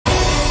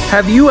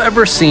Have you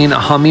ever seen a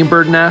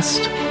hummingbird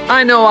nest?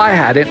 I know I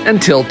hadn't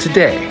until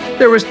today.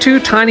 There was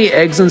 2 tiny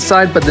eggs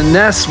inside, but the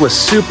nest was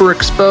super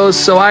exposed,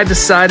 so I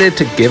decided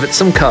to give it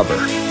some cover.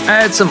 I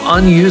had some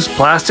unused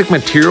plastic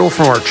material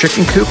from our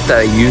chicken coop that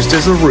I used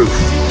as a roof.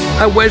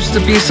 I wedged a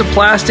piece of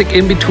plastic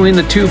in between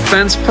the 2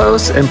 fence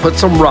posts and put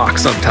some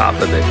rocks on top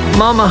of it.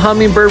 Mama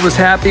hummingbird was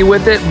happy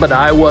with it, but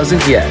I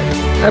wasn't yet.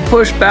 I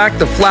pushed back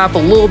the flap a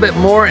little bit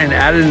more and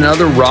added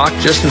another rock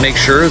just to make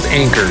sure it was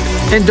anchored.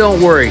 And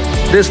don't worry,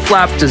 this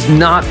flap does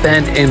not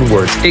bend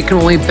inwards, it can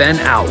only bend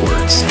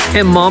outwards.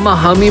 And Mama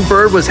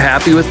hummingbird was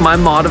happy with my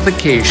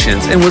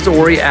modifications and was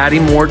already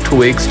adding more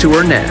twigs to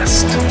her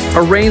nest.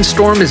 A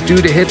rainstorm is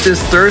due to hit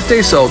this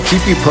Thursday, so I'll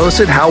keep you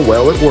posted how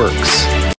well it works.